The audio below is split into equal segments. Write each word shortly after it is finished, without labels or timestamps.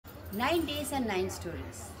9 days and 9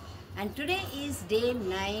 stories. And today is day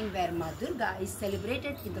 9 where Ma Durga is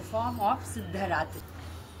celebrated in the form of Siddharatri.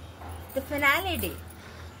 The finale day.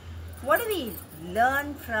 What do we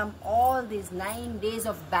learn from all these 9 days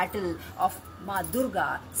of battle of Ma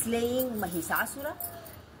Durga slaying Mahisasura?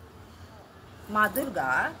 Ma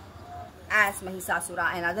Durga, as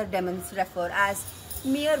Mahisasura and other demons refer as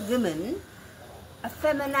mere women, a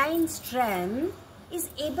feminine strength is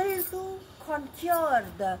able to conquer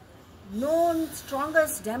the known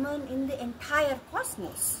strongest demon in the entire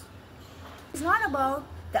cosmos. It's not about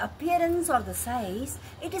the appearance or the size,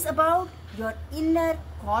 it is about your inner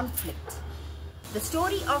conflict. The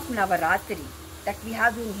story of Navaratri that we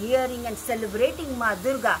have been hearing and celebrating Ma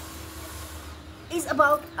Durga is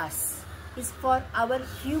about us, is for our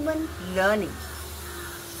human learning.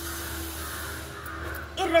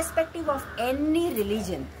 Irrespective of any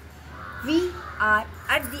religion, we are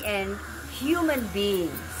at the end human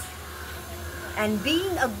beings. And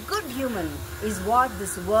being a good human is what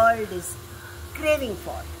this world is craving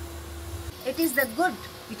for. It is the good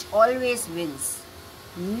which always wins.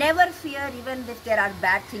 Never fear even if there are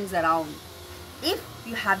bad things around. If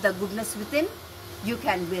you have the goodness within, you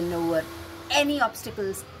can win over any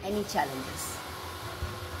obstacles, any challenges.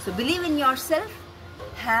 So believe in yourself,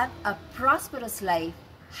 have a prosperous life,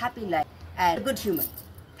 happy life, and a good human.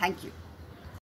 Thank you.